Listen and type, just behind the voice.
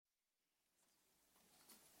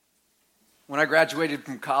When I graduated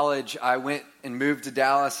from college, I went and moved to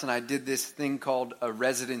Dallas, and I did this thing called a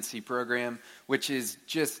residency program, which is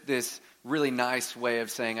just this really nice way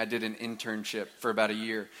of saying I did an internship for about a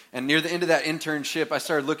year. And near the end of that internship, I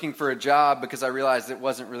started looking for a job because I realized it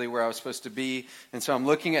wasn't really where I was supposed to be. And so I'm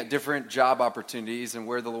looking at different job opportunities and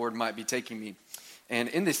where the Lord might be taking me. And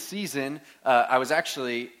in this season, I was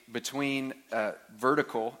actually between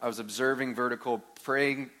Vertical. I was observing Vertical,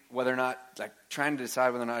 praying whether or not, like trying to decide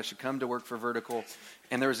whether or not I should come to work for Vertical.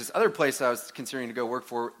 And there was this other place I was considering to go work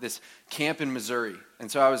for, this camp in Missouri.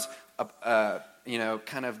 And so I was,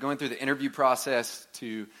 kind of going through the interview process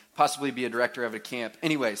to possibly be a director of a camp.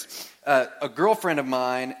 Anyways, a girlfriend of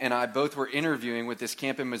mine and I both were interviewing with this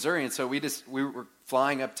camp in Missouri. And so we were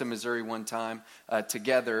flying up to Missouri one time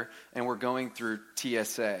together, and we're going through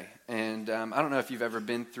TSA. And I don't know if you've ever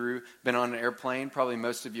been on an airplane. Probably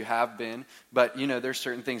most of you have been. But, there's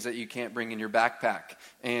certain things that you can't bring in your backpack.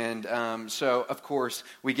 And so, of course,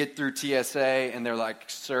 we get through TSA, and they're like,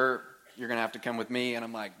 "Sir, you're going to have to come with me." And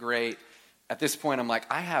I'm like, "Great." At this point, I'm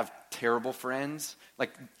like, I have terrible friends.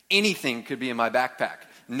 Like, anything could be in my backpack.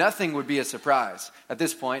 Nothing would be a surprise at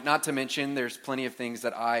this point. Not to mention, there's plenty of things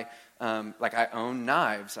that I own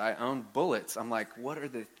knives. I own bullets. I'm like,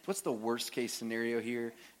 what's the worst case scenario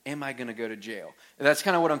here? Am I going to go to jail? And that's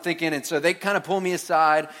kind of what I'm thinking. And so they kind of pull me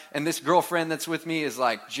aside, and this girlfriend that's with me is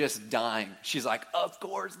like just dying. She's like, "Of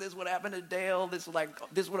course, this would happen to Dale. This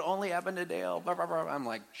would only happen to Dale." Blah, blah, blah. I'm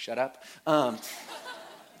like, shut up.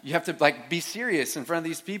 You have to be serious in front of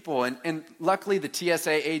these people. And luckily the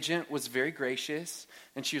TSA agent was very gracious.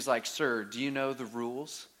 And she was like, "Sir, do you know the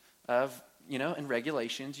rules of, and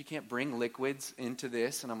regulations? You can't bring liquids into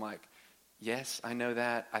this." And I'm like, "Yes, I know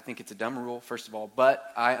that. I think it's a dumb rule, first of all.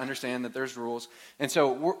 But I understand that there's rules." And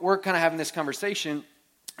so we're kind of having this conversation.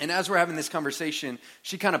 And as we're having this conversation,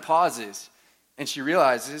 she kind of pauses. And she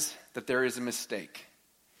realizes that there is a mistake.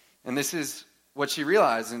 And this is what she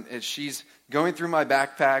realized, and she's going through my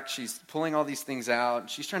backpack, she's pulling all these things out, and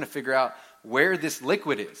she's trying to figure out where this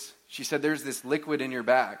liquid is. She said, "There's this liquid in your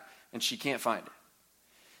bag," and she can't find it.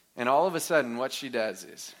 And all of a sudden, what she does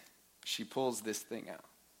is she pulls this thing out.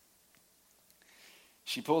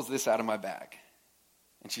 She pulls this out of my bag,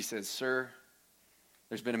 and she says, "Sir,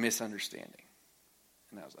 there's been a misunderstanding."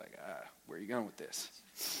 And I was like, where are you going with this?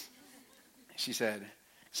 She said,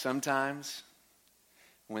 "Sometimes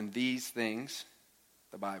when these things,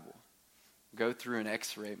 the Bible, go through an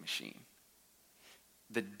X-ray machine,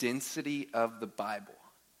 the density of the Bible,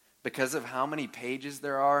 because of how many pages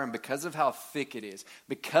there are and because of how thick it is,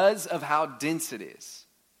 because of how dense it is,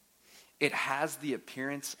 it has the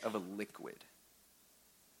appearance of a liquid."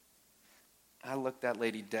 I looked that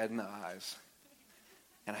lady dead in the eyes,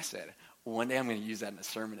 and I said, "One day I'm going to use that in a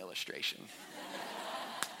sermon illustration."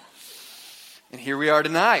 And here we are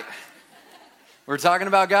tonight. We're talking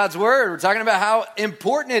about God's Word. We're talking about how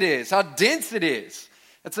important it is, how dense it is.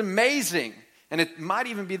 It's amazing. And it might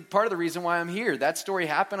even be part of the reason why I'm here. That story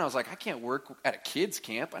happened. I was like, I can't work at a kids'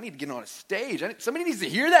 camp. I need to get on a stage. Somebody needs to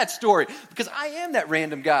hear that story because I am that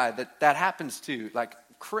random guy that happens to. Like,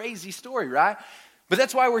 crazy story, right? But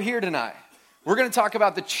that's why we're here tonight. We're going to talk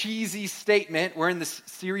about the cheesy statement. We're in this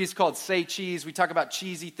series called Say Cheese. We talk about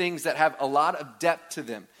cheesy things that have a lot of depth to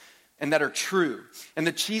them and that are true. And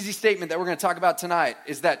the cheesy statement that we're going to talk about tonight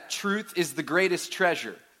is that truth is the greatest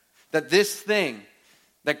treasure. That this thing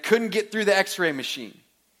that couldn't get through the X-ray machine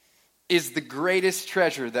is the greatest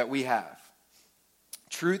treasure that we have.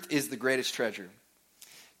 Truth is the greatest treasure.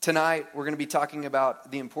 Tonight, we're going to be talking about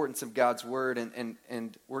the importance of God's Word,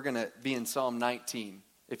 and we're going to be in Psalm 19.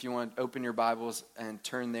 If you want to open your Bibles and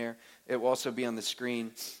turn there, it will also be on the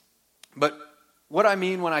screen. But what I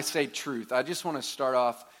mean when I say truth, I just want to start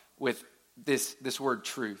off with this word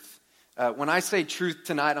truth. When I say truth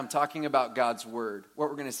tonight, I'm talking about God's Word. What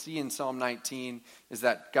we're going to see in Psalm 19 is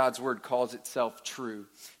that God's Word calls itself true.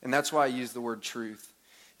 And that's why I use the word truth.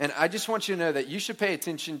 And I just want you to know that you should pay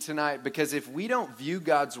attention tonight, because if we don't view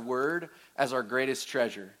God's Word as our greatest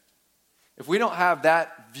treasure, if we don't have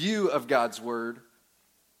that view of God's Word,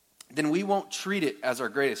 then we won't treat it as our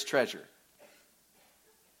greatest treasure.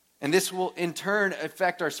 And this will in turn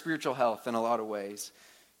affect our spiritual health in a lot of ways.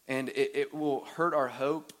 And it will hurt our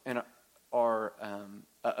hope and our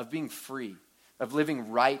of being free, of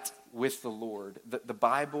living right with the Lord. The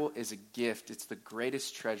Bible is a gift. It's the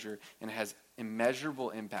greatest treasure, and it has immeasurable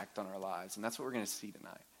impact on our lives. And that's what we're going to see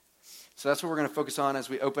tonight. So that's what we're going to focus on as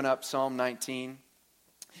we open up Psalm 19.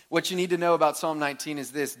 What you need to know about Psalm 19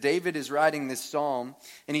 is this. David is writing this psalm,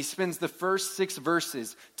 and he spends the first 6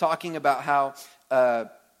 verses talking about how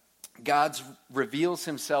God reveals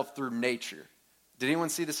himself through nature. Did anyone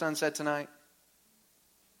see the sunset tonight?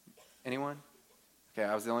 Anyone? Okay,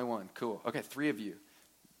 I was the only one. Cool. Okay, 3 of you.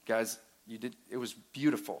 Guys, you did. It was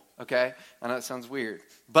beautiful, okay? I know it sounds weird.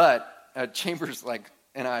 But Chambers,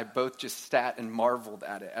 and I both just sat and marveled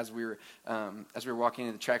at it as we were walking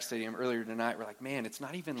into the track stadium earlier tonight. We're like, man, it's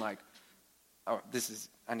not even like, oh,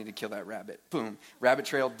 I need to kill that rabbit. Boom, rabbit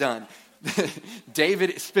trail done.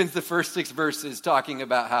 David spends the first 6 verses talking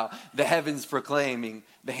about how the heavens proclaiming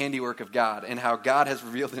the handiwork of God and how God has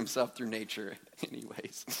revealed himself through nature.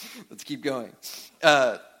 Anyways, let's keep going.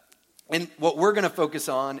 And what we're going to focus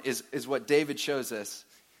on is what David shows us,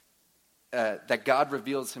 that God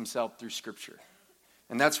reveals himself through Scripture.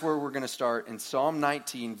 And that's where we're going to start in Psalm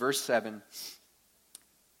 19, verse 7.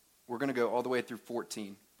 We're going to go all the way through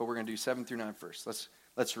 14, but we're going to do 7 through 9 first.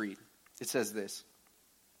 Let's read. It says this: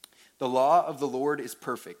 "The law of the Lord is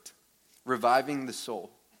perfect, reviving the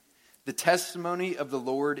soul. The testimony of the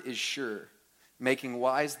Lord is sure, making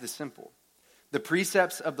wise the simple. The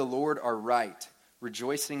precepts of the Lord are right,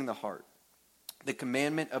 rejoicing the heart. The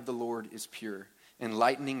commandment of the Lord is pure,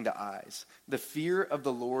 enlightening the eyes. The fear of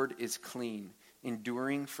the Lord is clean,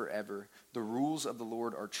 enduring forever. The rules of the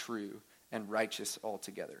Lord are true and righteous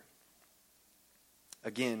altogether."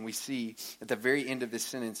 Again, we see at the very end of this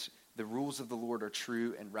sentence, the rules of the Lord are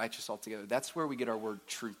true and righteous altogether. That's where we get our word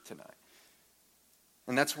truth tonight.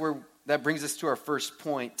 And that brings us to our first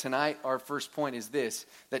point. Tonight, our first point is this: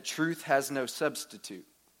 that truth has no substitute.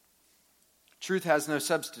 Truth has no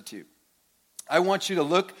substitute. I want you to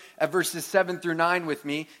look at verses 7 through 9 with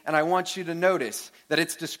me, and I want you to notice that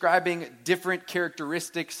it's describing different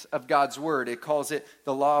characteristics of God's word. It calls it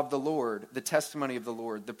the law of the Lord, the testimony of the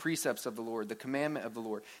Lord, the precepts of the Lord, the commandment of the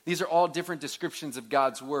Lord. These are all different descriptions of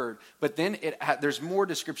God's word, but then there's more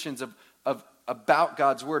descriptions about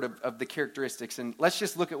God's word, of the characteristics, and let's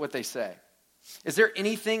just look at what they say. Is there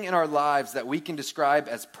anything in our lives that we can describe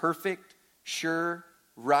as perfect, sure,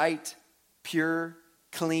 right, pure,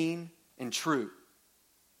 clean, and true?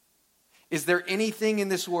 Is there anything in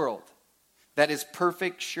this world that is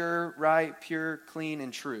perfect, sure, right, pure, clean,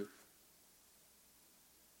 and true?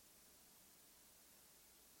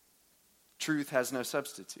 Truth has no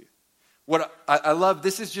substitute. What I love,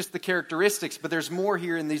 this is just the characteristics, but there's more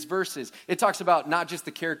here in these verses. It talks about not just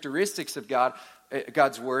the characteristics of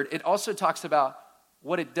God's word, it also talks about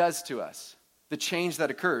what it does to us, the change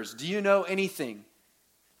that occurs. Do you know anything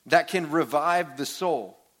that can revive the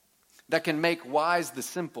soul, that can make wise the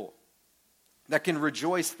simple, that can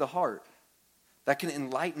rejoice the heart, that can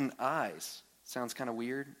enlighten eyes? Sounds kind of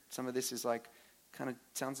weird. Some of this is kind of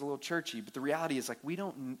sounds a little churchy, but the reality is we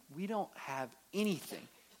don't have anything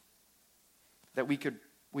that we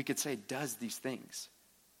could say does these things.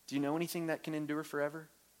 Do you know anything that can endure forever?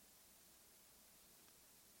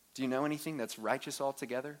 Do you know anything that's righteous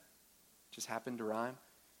altogether? Just happened to rhyme.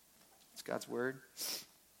 It's God's word.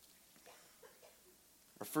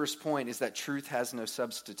 Our first point is that truth has no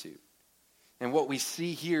substitute. And what we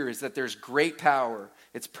see here is that there's great power.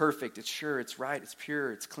 It's perfect, it's sure, it's right, it's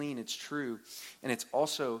pure, it's clean, it's true. And it's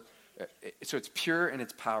also, so it's pure and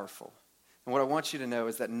it's powerful. And what I want you to know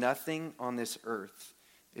is that nothing on this earth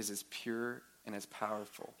is as pure and as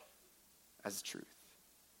powerful as truth,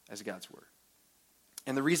 as God's word.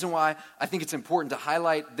 And the reason why I think it's important to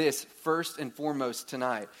highlight this first and foremost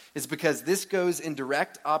tonight is because this goes in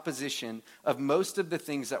direct opposition of most of the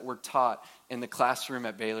things that we're taught in the classroom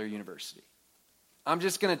at Baylor University. I'm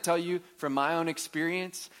just going to tell you from my own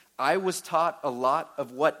experience, I was taught a lot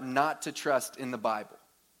of what not to trust in the Bible.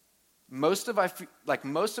 Most of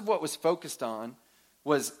what was focused on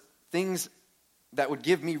was things that would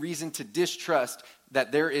give me reason to distrust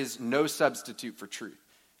that there is no substitute for truth.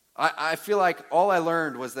 I feel like all I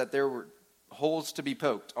learned was that there were holes to be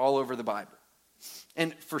poked all over the Bible.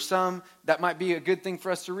 And for some, that might be a good thing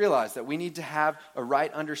for us to realize, that we need to have a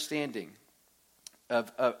right understanding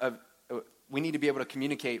of we need to be able to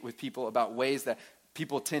communicate with people about ways that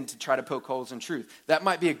people tend to try to poke holes in truth. That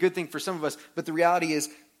might be a good thing for some of us, but the reality is,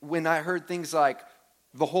 when I heard things like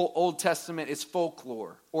the whole Old Testament is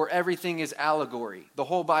folklore, or everything is allegory, the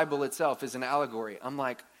whole Bible itself is an allegory, I'm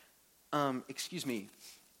like, excuse me,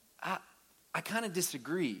 I kind of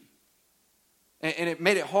disagree. And it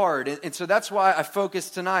made it hard. And so that's why I focus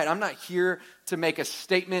tonight. I'm not here to make a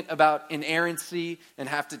statement about inerrancy and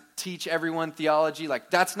have to teach everyone theology.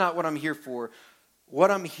 That's not what I'm here for. What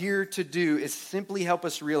I'm here to do is simply help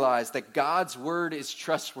us realize that God's word is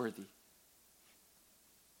trustworthy.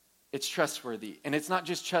 It's trustworthy. And it's not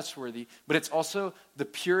just trustworthy, but it's also the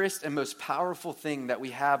purest and most powerful thing that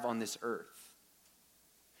we have on this earth.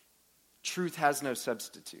 Truth has no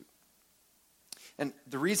substitute. And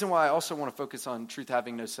the reason why I also want to focus on truth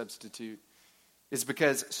having no substitute is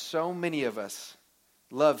because so many of us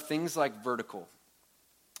love things like Vertical,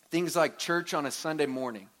 things like church on a Sunday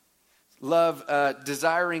morning, love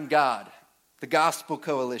Desiring God, the Gospel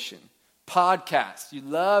Coalition, podcasts. You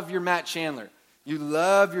love your Matt Chandler. You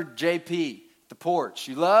love your JP, the porch.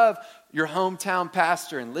 You love your hometown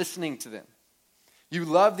pastor and listening to them. You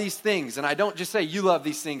love these things. And I don't just say you love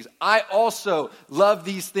these things. I also love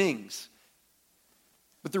these things.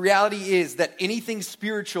 But the reality is that anything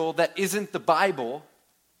spiritual that isn't the Bible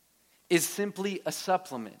is simply a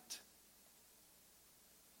supplement.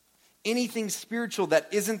 Anything spiritual that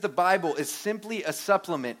isn't the Bible is simply a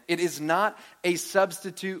supplement. It is not a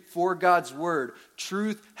substitute for God's word.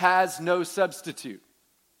 Truth has no substitute.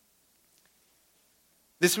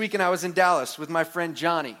 This weekend I was in Dallas with my friend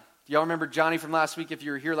Johnny. Do y'all remember Johnny from last week? If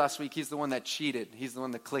you were here last week, he's the one that cheated. He's the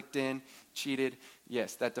one that clicked in, cheated.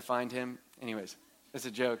 Yes, that defined him. Anyways, it's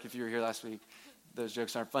a joke if you were here last week. Those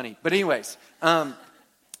jokes aren't funny. But anyways, I'm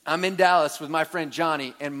in Dallas with my friend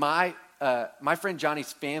Johnny, and my friend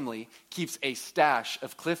Johnny's family keeps a stash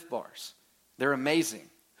of Cliff Bars. They're amazing.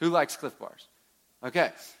 Who likes Cliff Bars?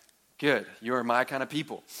 Okay, good. You are my kind of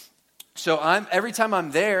people. So every time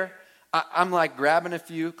I'm there, I'm like grabbing a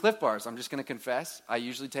few Cliff Bars. I'm just going to confess, I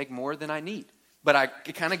usually take more than I need. But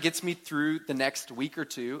it kind of gets me through the next week or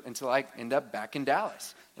two until I end up back in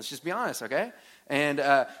Dallas. Let's just be honest, okay? And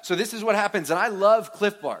so this is what happens. And I love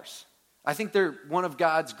Cliff Bars. I think they're one of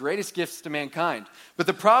God's greatest gifts to mankind. But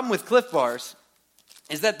the problem with Cliff Bars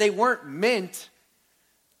is that they weren't meant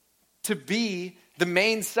to be the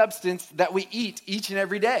main substance that we eat each and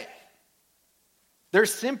every day. They're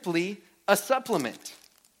simply a supplement.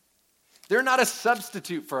 They're not a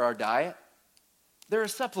substitute for our diet. They're a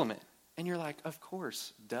supplement. And you're like, of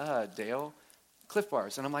course, duh, Dale, Cliff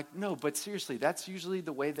Bars. And I'm like, no, but seriously, that's usually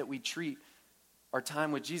the way that we treat our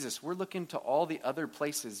time with Jesus. We're looking to all the other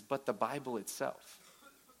places but the Bible itself.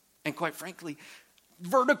 And quite frankly,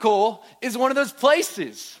 Vertical is one of those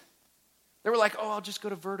places. They were like, oh, I'll just go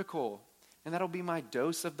to Vertical, and that'll be my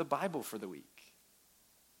dose of the Bible for the week.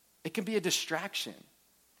 It can be a distraction.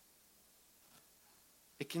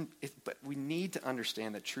 But we need to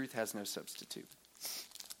understand that truth has no substitute.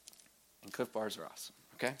 And Cliff Bars are awesome,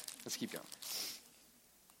 okay? Let's keep going.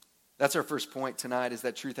 That's our first point tonight, is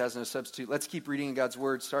that truth has no substitute. Let's keep reading in God's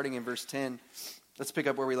word, starting in verse 10. Let's pick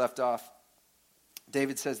up where we left off.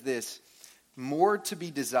 David says this, more to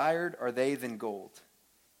be desired are they than gold,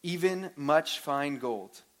 even much fine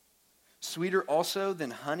gold. Sweeter also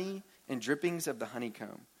than honey and drippings of the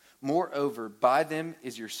honeycomb. Moreover, by them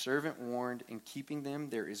is your servant warned, in keeping them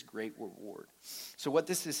there is great reward. So what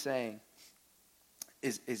this is saying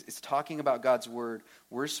is talking about God's word.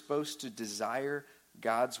 We're supposed to desire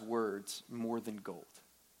God's words more than gold.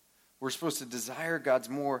 We're supposed to desire God's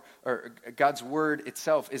word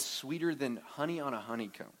itself is sweeter than honey on a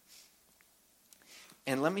honeycomb.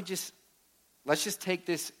 And let's just take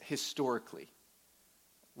this historically.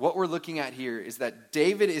 What we're looking at here is that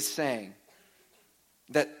David is saying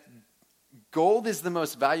that gold is the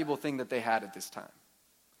most valuable thing that they had at this time.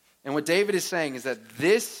 And what David is saying is that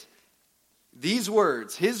these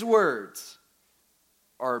words, his words,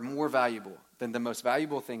 are more valuable than the most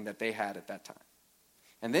valuable thing that they had at that time.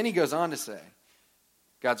 And then he goes on to say,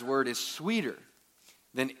 God's word is sweeter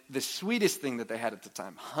than the sweetest thing that they had at the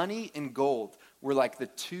time. Honey and gold were like the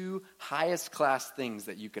two highest class things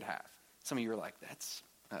that you could have. Some of you are like,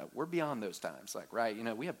 we're beyond those times. Like, right,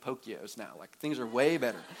 we have Pokios now. Like, things are way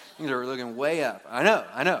better. Things are looking way up. I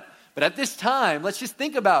know. But at this time, let's just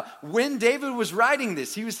think about when David was writing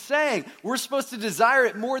this. He was saying we're supposed to desire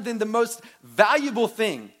it more than the most valuable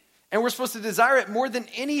thing. And we're supposed to desire it more than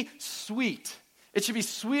any sweet. It should be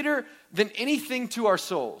sweeter than anything to our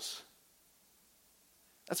souls.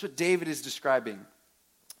 That's what David is describing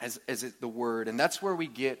as the word. And that's where we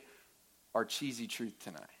get our cheesy truth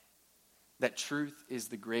tonight. That truth is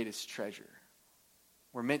the greatest treasure.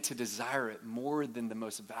 We're meant to desire it more than the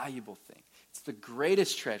most valuable thing. It's the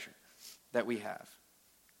greatest treasure that we have.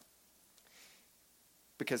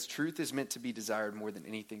 Because truth is meant to be desired more than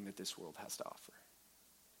anything that this world has to offer.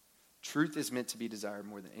 Truth is meant to be desired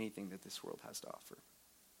more than anything that this world has to offer.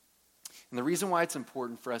 And the reason why it's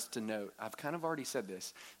important for us to note, I've kind of already said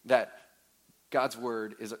this, that God's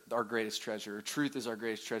word is our greatest treasure, or truth is our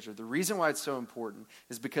greatest treasure. The reason why it's so important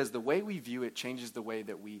is because the way we view it changes the way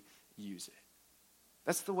that we use it.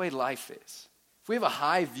 That's the way life is. If we have a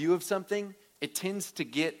high view of something, it tends to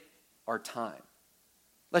get our time.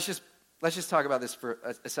 Let's just talk about this for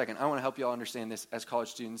a second. I want to help you all understand this as college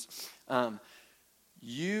students.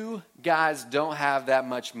 You guys don't have that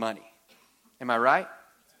much money. Am I right?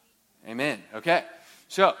 Amen. Okay.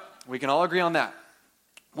 So we can all agree on that.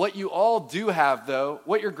 What you all do have, though,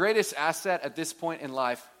 what your greatest asset at this point in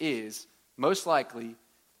life is, most likely,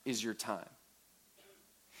 is your time.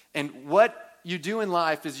 And what you do in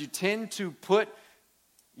life is you tend to put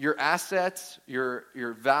your assets,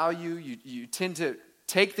 your value, you tend to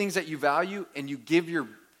take things that you value and you give your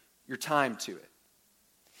time to it.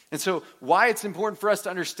 And so why it's important for us to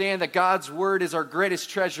understand that God's word is our greatest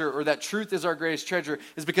treasure, or that truth is our greatest treasure,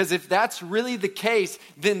 is because if that's really the case,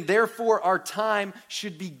 then therefore our time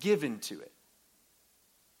should be given to it.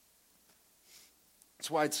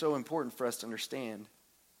 That's why it's so important for us to understand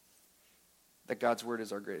that God's word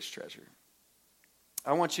is our greatest treasure.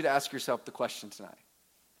 I want you to ask yourself the question tonight.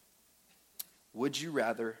 Would you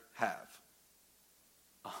rather have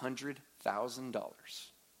 $100,000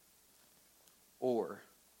 or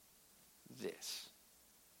this?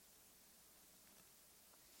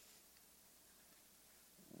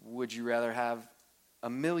 Would you rather have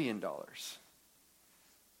 $1 million?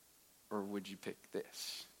 Or would you pick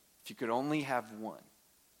this? If you could only have one,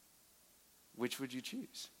 which would you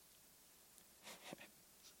choose?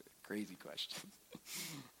 It's a crazy question.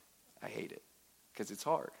 I hate it because it's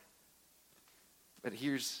hard. But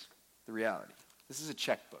here's the reality. This is a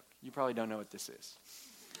checkbook. You probably don't know what this is.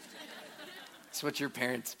 It's what your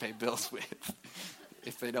parents pay bills with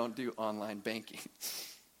if they don't do online banking.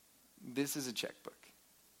 This is a checkbook.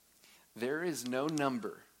 There is no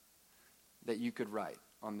number that you could write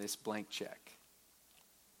on this blank check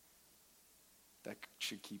that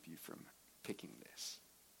should keep you from picking this.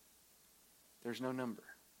 There's no number.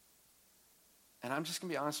 And I'm just going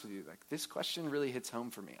to be honest with you, like, this question really hits home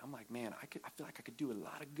for me. I'm like, man, I feel like I could do a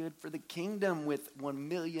lot of good for the kingdom with $1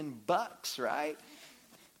 million, right?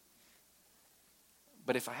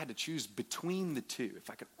 But if I had to choose between the two, if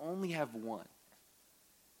I could only have one,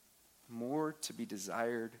 more to be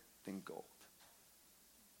desired than gold.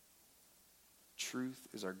 Truth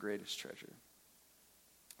is our greatest treasure.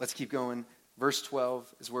 Let's keep going. Verse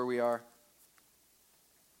 12 is where we are.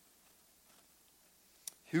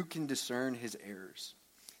 Who can discern his errors?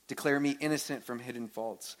 Declare me innocent from hidden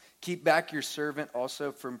faults. Keep back your servant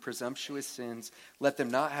also from presumptuous sins. Let them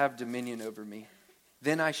not have dominion over me.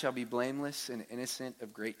 Then I shall be blameless and innocent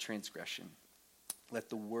of great transgression. Let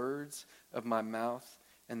the words of my mouth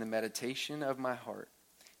and the meditation of my heart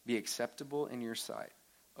be acceptable in your sight,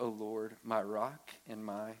 O Lord, my rock and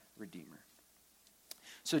my redeemer.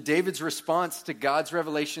 So David's response to God's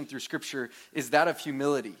revelation through Scripture is that of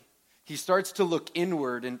humility. He starts to look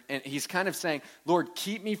inward, and he's kind of saying, Lord,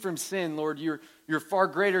 keep me from sin. Lord, you're far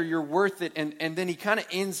greater. You're worth it. And then he kind of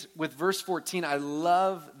ends with verse 14. I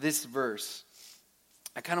love this verse.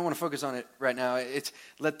 I kind of want to focus on it right now. It's,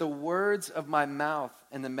 let the words of my mouth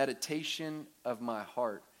and the meditation of my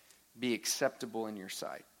heart be acceptable in your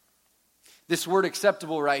sight. This word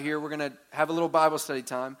acceptable right here, we're going to have a little Bible study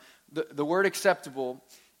time. The word acceptable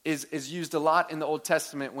is used a lot in the Old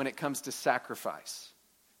Testament when it comes to sacrifice.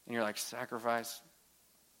 And you're like, sacrifice?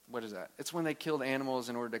 What is that? It's when they killed animals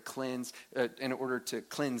in order to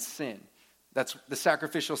cleanse sin. That's the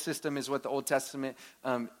sacrificial system is what the Old Testament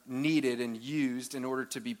needed and used in order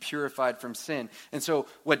to be purified from sin. And so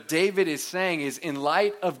what David is saying is, in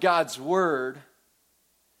light of God's word,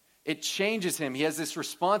 it changes him. He has this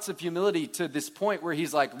response of humility to this point where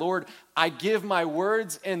he's like, Lord, I give my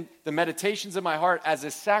words and the meditations of my heart as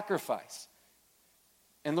a sacrifice.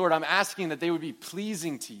 And Lord, I'm asking that they would be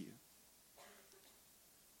pleasing to you.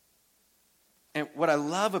 And what I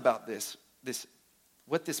love about this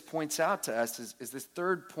what this points out to us is this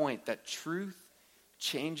third point, that truth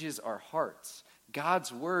changes our hearts.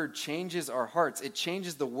 God's word changes our hearts. It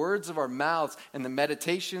changes the words of our mouths and the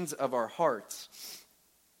meditations of our hearts.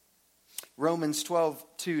 Romans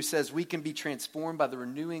 12:2 says we can be transformed by the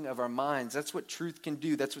renewing of our minds. That's what truth can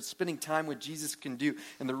do. That's what spending time with Jesus can do.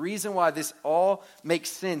 And the reason why this all makes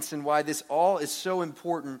sense and why this all is so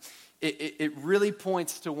important, it really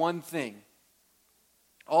points to one thing.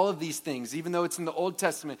 All of these things, even though it's in the Old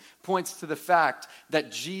Testament, points to the fact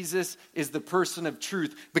that Jesus is the person of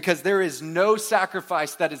truth, because there is no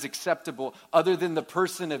sacrifice that is acceptable other than the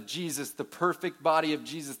person of Jesus, the perfect body of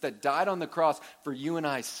Jesus that died on the cross for you and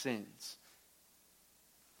I's sins.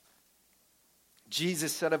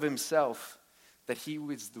 Jesus said of himself that he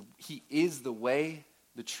is the way,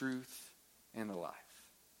 the truth, and the life.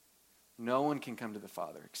 No one can come to the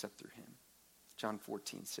Father except through him. John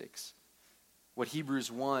 14:6. What Hebrews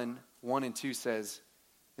 1:1-2 says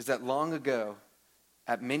is that long ago,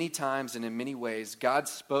 at many times and in many ways, God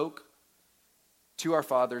spoke to our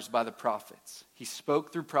fathers by the prophets. He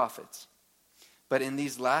spoke through prophets. But in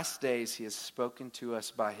these last days, he has spoken to us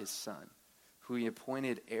by his Son, who he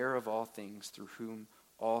appointed heir of all things, through whom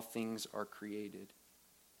all things are created.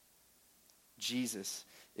 Jesus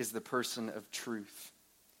is the person of truth.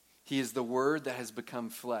 He is the Word that has become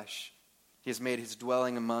flesh. He has made his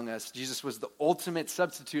dwelling among us. Jesus was the ultimate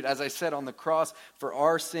substitute, as I said, on the cross for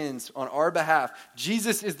our sins, on our behalf.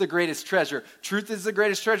 Jesus is the greatest treasure. Truth is the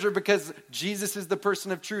greatest treasure because Jesus is the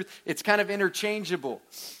person of truth. It's kind of interchangeable.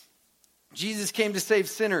 Jesus came to save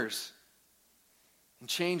sinners and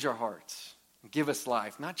change our hearts and give us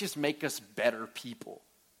life, not just make us better people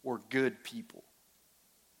or good people.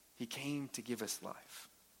 He came to give us life,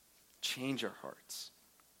 change our hearts.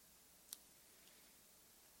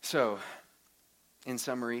 So, in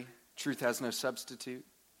summary, truth has no substitute.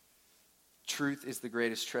 Truth is the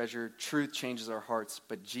greatest treasure. Truth changes our hearts,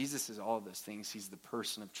 but Jesus is all of those things. He's the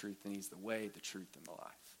person of truth, and he's the way, the truth, and the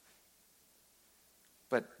life.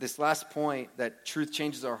 But this last point, that truth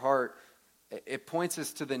changes our heart, it points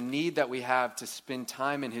us to the need that we have to spend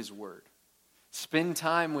time in his word. Spend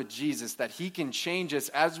time with Jesus, that he can change us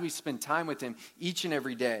as we spend time with him each and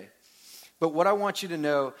every day. But what I want you to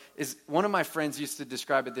know is, one of my friends used to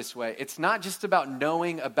describe it this way. It's not just about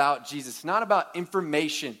knowing about Jesus. It's not about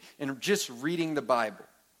information and just reading the Bible.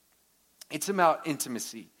 It's about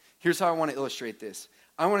intimacy. Here's how I want to illustrate this.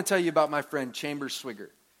 I want to tell you about my friend Chambers Swigert.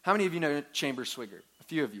 How many of you know Chambers Swigert? A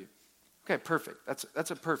few of you. Okay, perfect.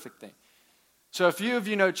 That's a perfect thing. So a few of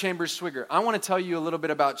you know Chambers Swigert. I want to tell you a little bit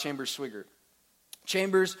about Chambers Swigert.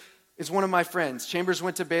 Chambers is one of my friends. Chambers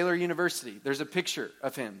went to Baylor University. There's a picture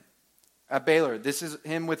of him at Baylor. This is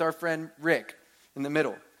him with our friend Rick in the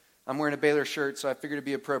middle. I'm wearing a Baylor shirt, so I figured it'd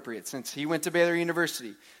be appropriate since he went to Baylor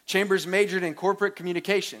University. Chambers majored in corporate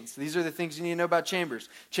communications. These are the things you need to know about Chambers.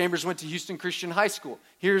 Chambers went to Houston Christian High School.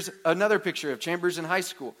 Here's another picture of Chambers in high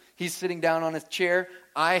school. He's sitting down on a chair.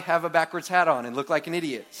 I have a backwards hat on and look like an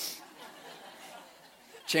idiot.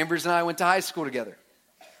 Chambers and I went to high school together.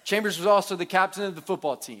 Chambers was also the captain of the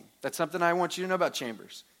football team. That's something I want you to know about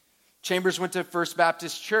Chambers. Chambers went to First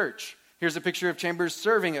Baptist Church. Here's a picture of Chambers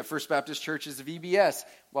serving at First Baptist Church as a VBS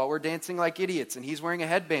while we're dancing like idiots, and he's wearing a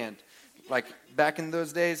headband. Like back in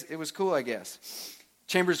those days, it was cool, I guess.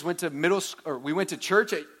 Chambers went to we went to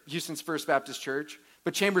church at Houston's First Baptist Church,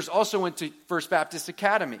 but Chambers also went to First Baptist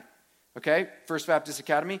Academy. Okay, First Baptist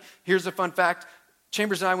Academy. Here's a fun fact.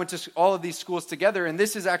 Chambers and I went to all of these schools together, and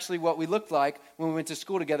this is actually what we looked like when we went to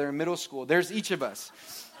school together in middle school. There's each of us.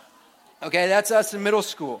 Okay, that's us in middle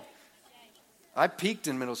school. I peaked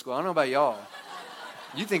in middle school. I don't know about y'all.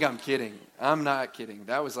 You think I'm kidding. I'm not kidding.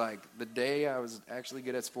 That was like the day I was actually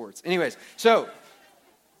good at sports. Anyways, so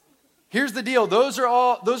here's the deal. Those are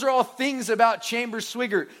all things about Chambers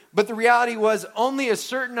Swigert. But the reality was only a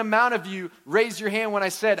certain amount of you raised your hand when I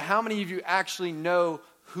said, how many of you actually know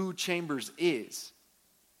who Chambers is?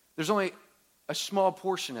 There's only a small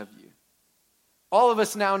portion of you. All of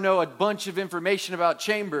us now know a bunch of information about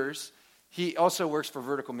Chambers. He also works for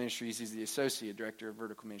Vertical Ministries. He's the associate director of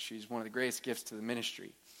Vertical Ministries, one of the greatest gifts to the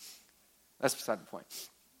ministry. That's beside the point.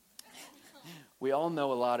 We all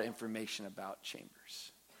know a lot of information about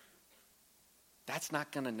Chambers. That's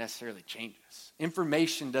not going to necessarily change us.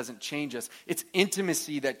 Information doesn't change us. It's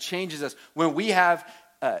intimacy that changes us. When we have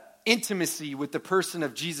intimacy with the person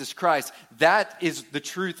of Jesus Christ, that is the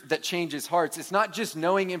truth that changes hearts. It's not just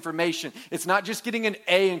knowing information. It's not just getting an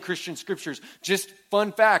A in Christian scriptures. Just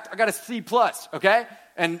fun fact, I got a C+, okay?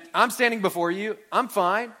 And I'm standing before you. I'm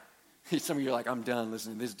fine. Some of you are like, I'm done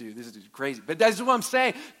listening to this dude. This dude's crazy. But that's what I'm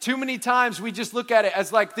saying. Too many times we just look at it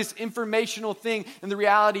as like this informational thing. And the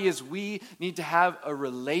reality is we need to have a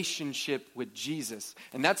relationship with Jesus.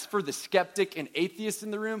 And that's for the skeptic and atheist in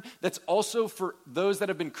the room. That's also for those that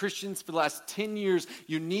have been Christians for the last 10 years.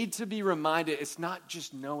 You need to be reminded it's not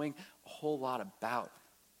just knowing a whole lot about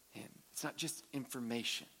him. It's not just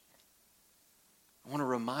information. I want to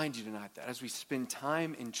remind you tonight that as we spend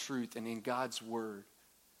time in truth and in God's word,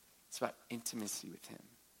 it's about intimacy with him.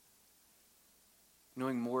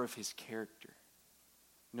 Knowing more of his character.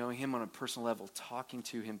 Knowing him on a personal level. Talking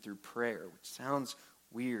to him through prayer, which sounds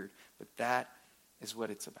weird, but that is what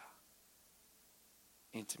it's about.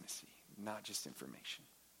 Intimacy, not just information.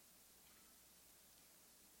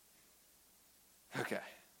 Okay,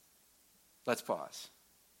 let's pause.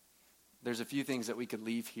 There's a few things that we could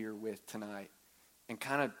leave here with tonight and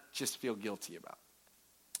kind of just feel guilty about.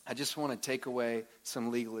 I just want to take away some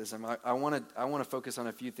legalism. I want to focus on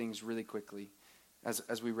a few things really quickly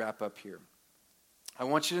as we wrap up here. I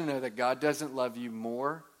want you to know that God doesn't love you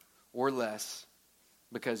more or less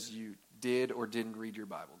because you did or didn't read your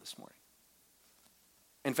Bible this morning.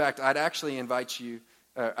 In fact, I'd actually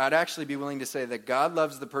be willing to say that God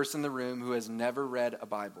loves the person in the room who has never read a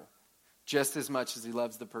Bible just as much as he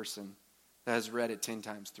loves the person that has read it 10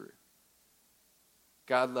 times through.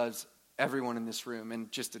 God loves everyone in this room.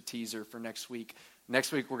 And just a teaser for next week.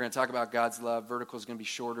 Next week, we're going to talk about God's love. Vertical is going to be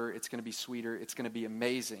shorter. It's going to be sweeter. It's going to be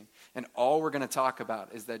amazing. And all we're going to talk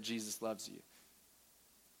about is that Jesus loves you.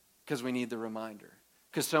 Because we need the reminder.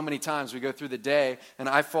 Because so many times we go through the day, and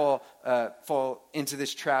I fall into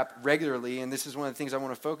this trap regularly, and this is one of the things I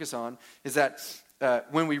want to focus on, is that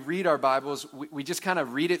when we read our Bibles, we just kind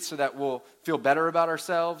of read it so that we'll feel better about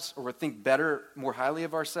ourselves, or we'll think better, more highly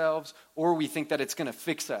of ourselves, or we think that it's going to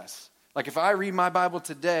fix us. Like if I read my Bible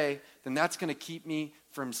today, then that's going to keep me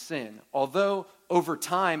from sin. Although over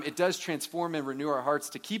time it does transform and renew our hearts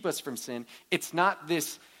to keep us from sin, it's not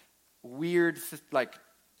this weird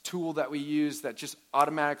tool that we use that just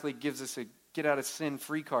automatically gives us a get out of sin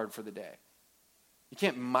free card for the day. You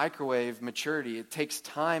can't microwave maturity. It takes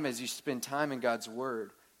time as you spend time in God's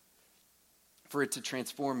Word for it to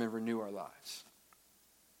transform and renew our lives.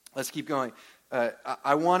 Let's keep going.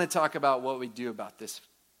 I want to talk about what we do about this.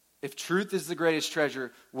 If truth is the greatest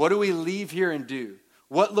treasure, what do we leave here and do?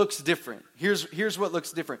 What looks different? Here's what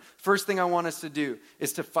looks different. First thing I want us to do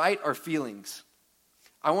is to fight our feelings.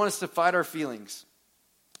 I want us to fight our feelings.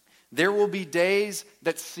 There will be days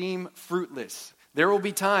that seem fruitless. There will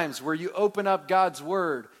be times where you open up God's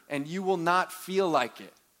Word and you will not feel like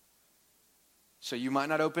it. So you might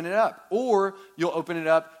not open it up. Or you'll open it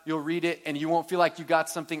up, you'll read it, and you won't feel like you got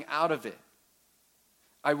something out of it.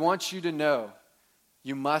 I want you to know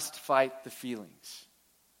you must fight the feelings.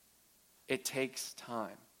 It takes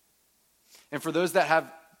time. And for those that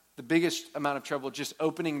have the biggest amount of trouble just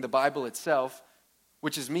opening the Bible itself,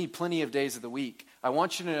 which is me plenty of days of the week, I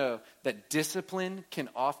want you to know that discipline can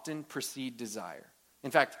often precede desire. In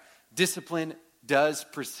fact, discipline does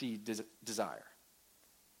precede desire.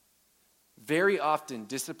 Very often,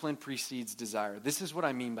 discipline precedes desire. This is what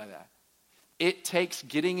I mean by that. It takes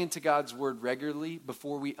getting into God's Word regularly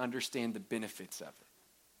before we understand the benefits of it.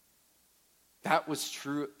 That was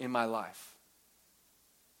true in my life.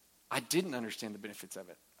 I didn't understand the benefits of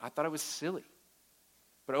it. I thought it was silly.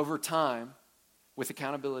 But over time, with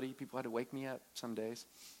accountability, people had to wake me up some days.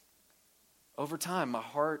 Over time, my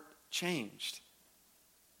heart changed.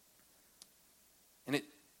 And it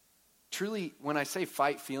truly, when I say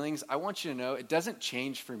fight feelings, I want you to know it doesn't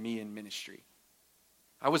change for me in ministry.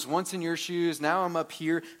 I was once in your shoes, now I'm up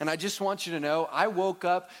here, and I just want you to know, I woke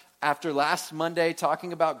up after last Monday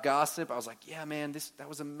talking about gossip. I was like, yeah, man, that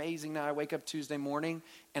was amazing. Now I wake up Tuesday morning,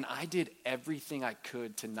 and I did everything I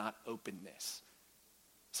could to not open this.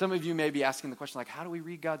 Some of you may be asking the question, like, how do we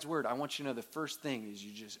read God's Word? I want you to know the first thing is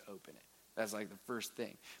you just open it. That's like the first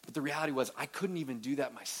thing. But the reality was I couldn't even do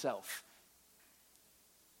that myself.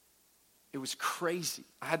 It was crazy.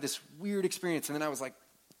 I had this weird experience, and then I was like,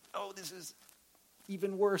 oh, this is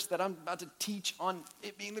even worse, that I'm about to teach on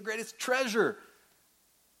it being the greatest treasure.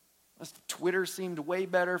 Twitter seemed way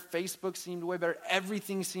better. Facebook seemed way better.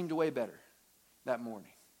 Everything seemed way better that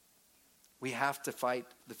morning. We have to fight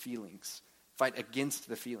the feelings. Fight against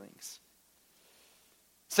the feelings.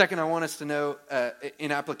 Second, I want us to know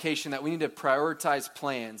in application that we need to prioritize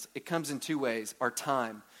plans. It comes in two ways. Our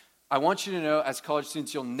time. I want you to know as college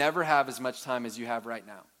students, you'll never have as much time as you have right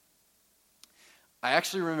now. I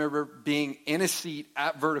actually remember being in a seat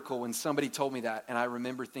at Vertical when somebody told me that, and I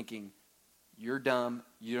remember thinking, you're dumb,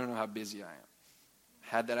 you don't know how busy I am.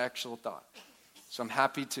 Had that actual thought. So I'm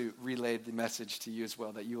happy to relay the message to you as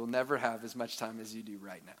well, that you will never have as much time as you do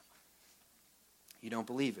right now. You don't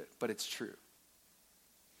believe it, but it's true.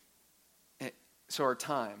 So our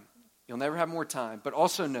time, you'll never have more time, but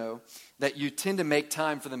also know that you tend to make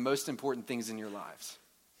time for the most important things in your lives.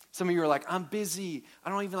 Some of you are like, I'm busy. I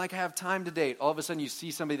don't even have time to date. All of a sudden you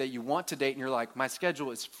see somebody that you want to date and you're like, my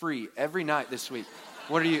schedule is free every night this week.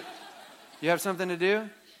 What are you have something to do?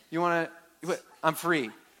 You want to, I'm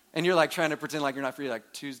free. And you're like trying to pretend like you're not free,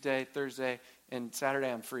 like Tuesday, Thursday, and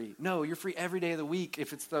Saturday I'm free. No, you're free every day of the week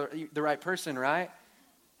if it's the right person, right?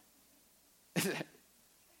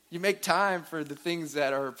 You make time for the things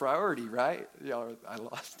that are a priority, right? I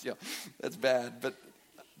lost. That's bad, but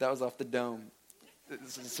that was off the dome. It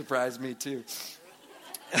surprised me too.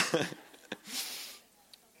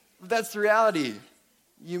 That's the reality.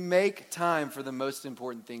 You make time for the most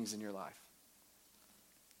important things in your life.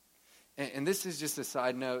 And this is just a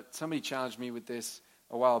side note. Somebody challenged me with this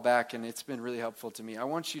a while back, and it's been really helpful to me. I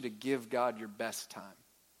want you to give God your best time,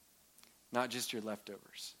 not just your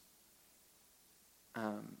leftovers.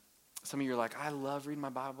 Some of you are like, I love reading my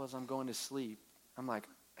Bible as I'm going to sleep. I'm like,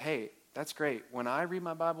 hey, that's great. When I read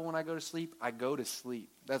my Bible when I go to sleep, I go to sleep.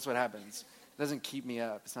 That's what happens. It doesn't keep me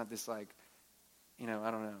up. It's not this I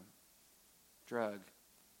don't know, drug,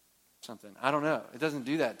 something. I don't know. It doesn't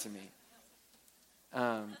do that to me.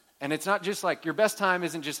 And it's not just like, your best time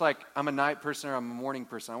isn't just like, I'm a night person or I'm a morning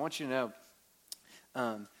person. I want you to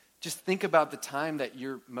know, just think about the time that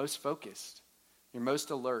you're most focused, you're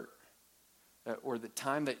most alert, or the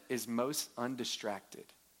time that is most undistracted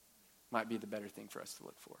might be the better thing for us to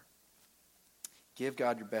look for. Give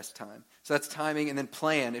God your best time. So that's timing, and then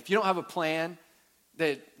plan. If you don't have a plan,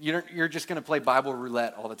 that you're just going to play Bible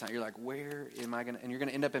roulette all the time. You're like, where am I going to, and you're going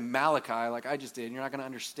to end up in Malachi like I just did, and you're not going to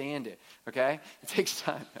understand it, okay? It takes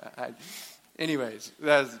time. Anyways,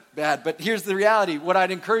 that was bad. But here's the reality. What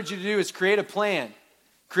I'd encourage you to do is create a plan.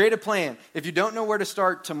 Create a plan. If you don't know where to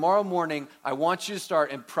start, tomorrow morning, I want you to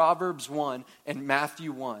start in Proverbs 1 and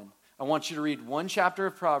Matthew 1. I want you to read one chapter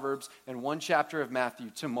of Proverbs and one chapter of Matthew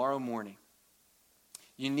tomorrow morning.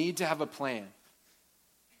 You need to have a plan.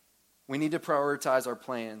 We need to prioritize our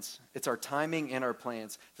plans. It's our timing and our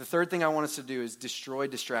plans. The third thing I want us to do is destroy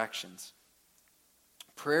distractions.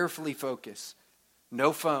 Prayerfully focus.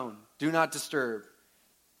 No phone. Do not disturb.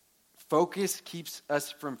 Focus keeps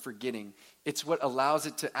us from forgetting. It's what allows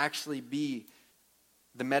it to actually be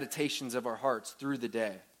the meditations of our hearts through the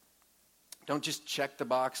day. Don't just check the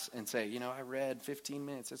box and say, I read 15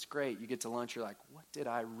 minutes. That's great. You get to lunch, you're like, what did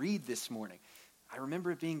I read this morning? I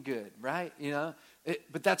remember it being good, right?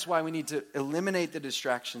 But that's why we need to eliminate the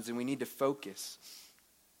distractions and we need to focus.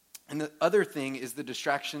 And the other thing is the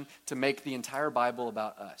distraction to make the entire Bible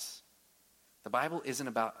about us. The Bible isn't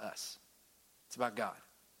about us. It's about God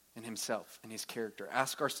and himself and his character.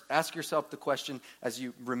 Ask yourself the question as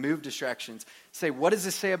you remove distractions. Say, what does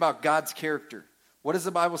this say about God's character? What does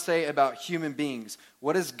the Bible say about human beings?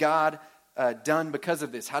 What has God done because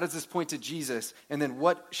of this? How does this point to Jesus? And then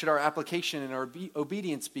what should our application and our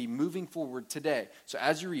obedience be moving forward today? So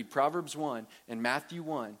as you read Proverbs 1 and Matthew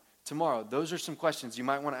 1 tomorrow, those are some questions you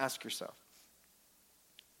might want to ask yourself.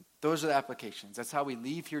 Those are the applications. That's how we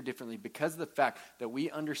leave here differently because of the fact that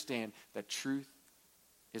we understand that truth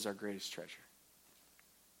is our greatest treasure.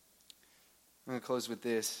 I'm going to close with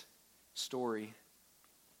this story.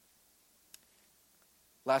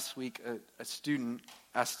 Last week, a student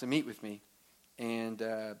asked to meet with me, and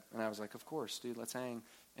I was like, of course, dude, let's hang.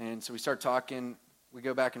 And so we start talking, we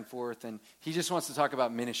go back and forth, and he just wants to talk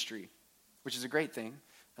about ministry, which is a great thing.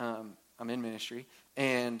 I'm in ministry,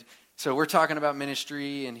 and so we're talking about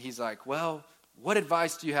ministry, and he's like, well, what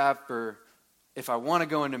advice do you have for if I want to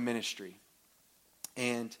go into ministry?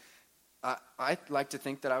 And I like to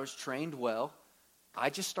think that I was trained well.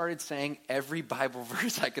 I just started saying every Bible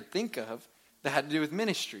verse I could think of that had to do with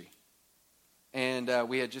ministry. And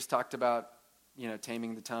we had just talked about,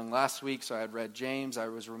 taming the tongue last week, so I had read James. I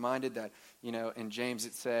was reminded that, in James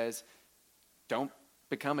it says, don't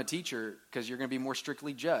become a teacher because you're going to be more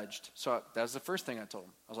strictly judged. So that was the first thing I told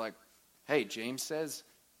him. I was like, hey, James says,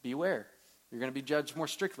 beware. You're going to be judged more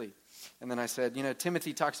strictly. And then I said,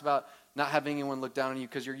 Timothy talks about not having anyone look down on you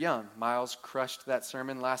because you're young. Miles crushed that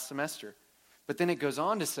sermon last semester. But then it goes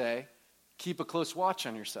on to say, keep a close watch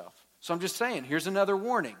on yourself. So I'm just saying, here's another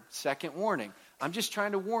warning, second warning. I'm just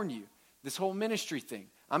trying to warn you, this whole ministry thing.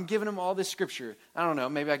 I'm giving him all this scripture. I don't know,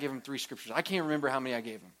 maybe I gave him 3 scriptures. I can't remember how many I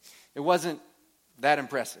gave him. It wasn't that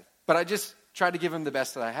impressive. But I just tried to give him the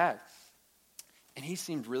best that I had. And he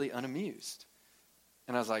seemed really unamused.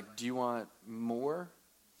 And I was like, do you want more?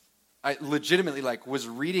 I legitimately was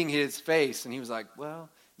reading his face, and he was like, well,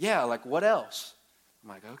 yeah, what else? I'm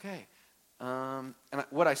like, okay.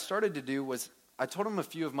 What I started to do was I told him a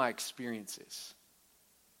few of my experiences.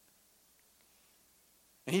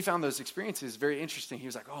 And he found those experiences very interesting. He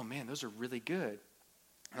was like, oh man, those are really good.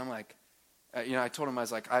 And I'm like, I told him, I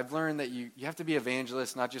was like, I've learned that you have to be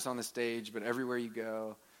evangelist, not just on the stage, but everywhere you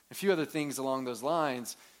go. A few other things along those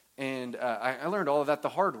lines. And I learned all of that the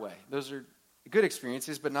hard way. Those are good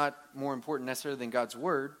experiences, but not more important necessarily than God's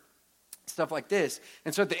word. Stuff like this.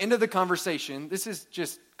 And so at the end of the conversation, this is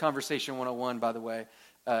just Conversation 101, by the way.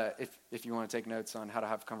 If you want to take notes on how to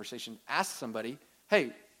have a conversation, ask somebody,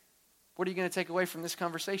 hey, what are you going to take away from this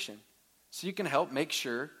conversation? So you can help make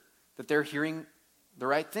sure that they're hearing the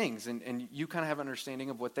right things and you kind of have an understanding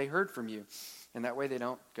of what they heard from you. And that way they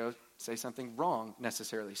don't go say something wrong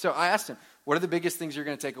necessarily. So I asked him, what are the biggest things you're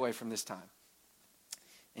going to take away from this time?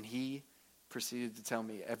 And he proceeded to tell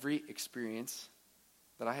me every experience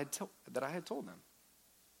that I had told them.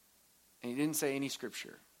 And he didn't say any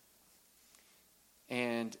scripture.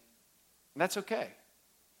 And that's okay.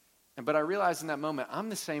 But I realized in that moment, I'm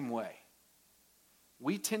the same way.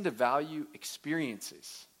 We tend to value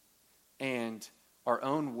experiences and our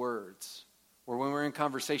own words. Or when we're in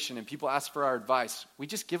conversation and people ask for our advice, we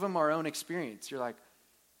just give them our own experience.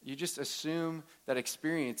 You just assume that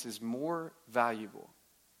experience is more valuable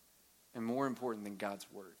and more important than God's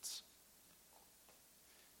words.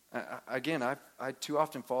 I too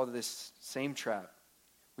often fall into this same trap.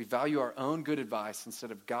 We value our own good advice instead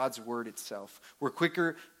of God's word itself. We're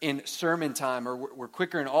quicker in sermon time, or we're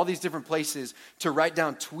quicker in all these different places to write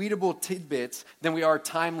down tweetable tidbits than we are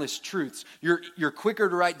timeless truths. You're quicker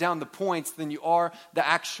to write down the points than you are the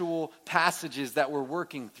actual passages that we're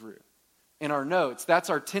working through in our notes. That's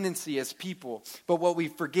our tendency as people. But what we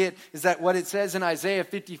forget is that what it says in Isaiah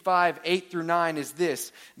 55, 8 through 9 is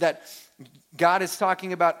this, that God is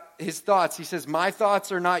talking about his thoughts. He says, my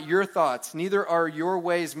thoughts are not your thoughts, neither are your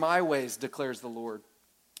ways my ways, declares the Lord.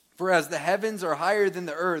 For as the heavens are higher than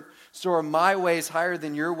the earth, so are my ways higher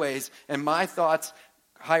than your ways, and my thoughts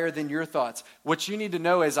higher than your thoughts. What you need to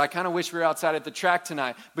know is, I kind of wish we were outside at the track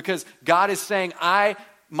tonight, because God is saying,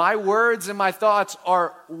 my words and my thoughts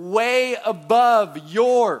are way above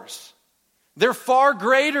yours. They're far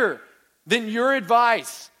greater than your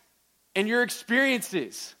advice and your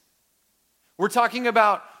experiences. We're talking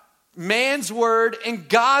about man's word and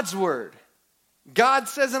God's word. God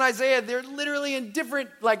says in Isaiah, they're literally in different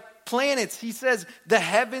planets. He says,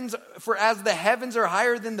 for as the heavens are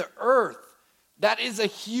higher than the earth. That is a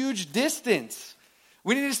huge distance.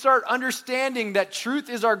 We need to start understanding that truth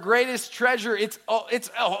is our greatest treasure. It's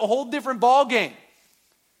a whole different ballgame.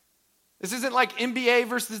 This isn't like NBA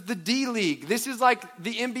versus the D League. This is like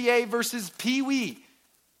the NBA versus Pee Wee.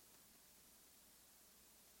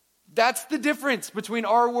 That's the difference between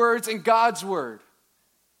our words and God's word.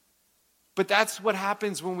 But that's what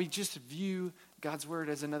happens when we just view God's word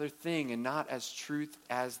as another thing and not as truth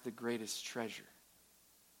as the greatest treasure.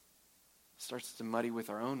 It starts to muddy with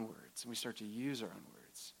our own words, and we start to use our own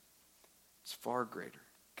words. It's far greater.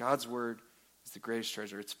 God's word is the greatest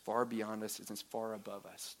treasure. It's far beyond us. It's far above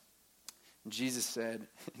us. And Jesus said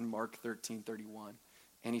in Mark 13:31,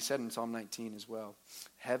 and he said in Psalm 19 as well,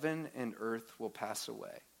 heaven and earth will pass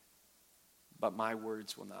away, but my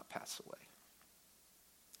words will not pass away.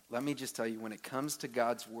 Let me just tell you, when it comes to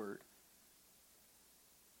God's word,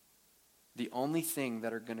 the only thing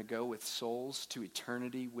that are going to go with souls to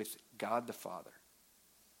eternity with God the Father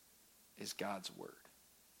is God's word.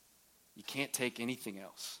 You can't take anything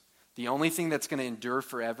else. The only thing that's going to endure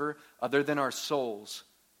forever, other than our souls,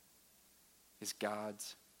 is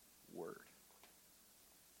God's word.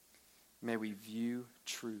 May we view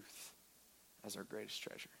truth as our greatest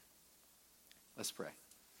treasure. Let's pray.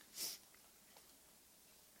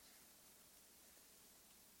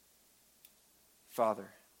 Father,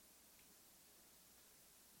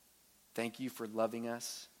 thank you for loving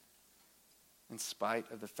us in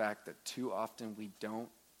spite of the fact that too often we don't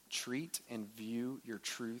treat and view your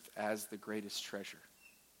truth as the greatest treasure.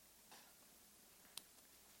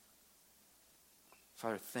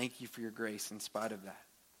 Father, thank you for your grace in spite of that.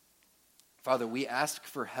 Father, we ask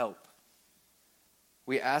for help.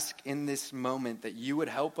 We ask in this moment that you would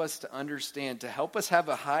help us to understand, to help us have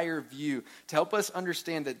a higher view, to help us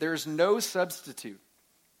understand that there's no substitute.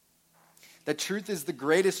 That truth is the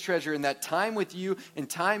greatest treasure, and that time with you and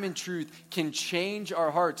time in truth can change our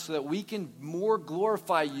hearts so that we can more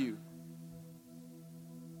glorify you.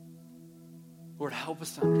 Lord, help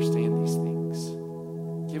us to understand these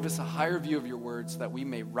things. Give us a higher view of your words so that we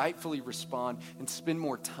may rightfully respond and spend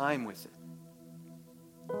more time with it.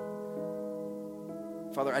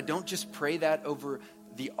 Father, I don't just pray that over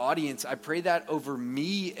the audience. I pray that over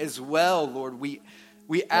me as well, Lord. We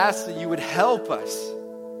ask that you would help us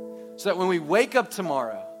so that when we wake up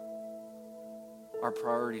tomorrow, our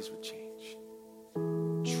priorities would change.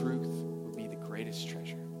 Truth would be the greatest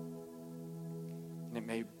treasure. And it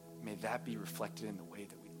may that be reflected in the way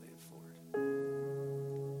that we live, Lord.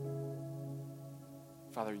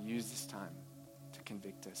 Father, use this time to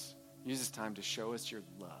convict us. Use this time to show us your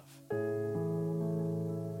love.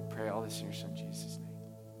 We pray all this in your Son, Jesus' name.